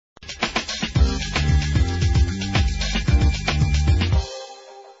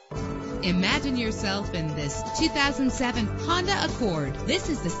Imagine yourself in this 2007 Honda Accord. This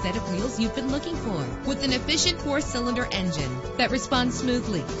is the set of wheels you've been looking for, with an efficient 4-cylinder engine that responds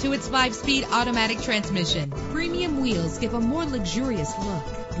smoothly to its 5-speed automatic transmission. Premium wheels give a more luxurious look.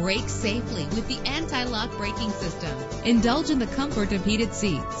 Brake safely with the anti-lock braking system. Indulge in the comfort of heated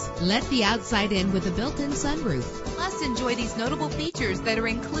seats. Let the outside in with a built-in sunroof. Plus, enjoy these notable features that are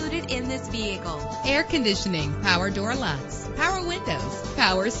included in this vehicle: air conditioning, power door locks, power windows,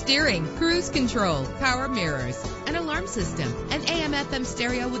 power steering, cruise control, power mirrors, an alarm system, an AM/FM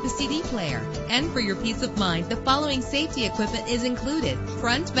stereo with a CD player. And for your peace of mind, the following safety equipment is included: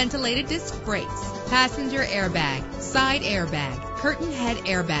 front ventilated disc brakes, passenger airbag, side airbag, curtain head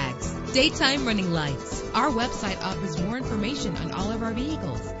airbags, daytime running lights. Our website offers more information on all of our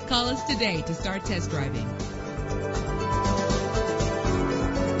vehicles. Call us today to start test driving.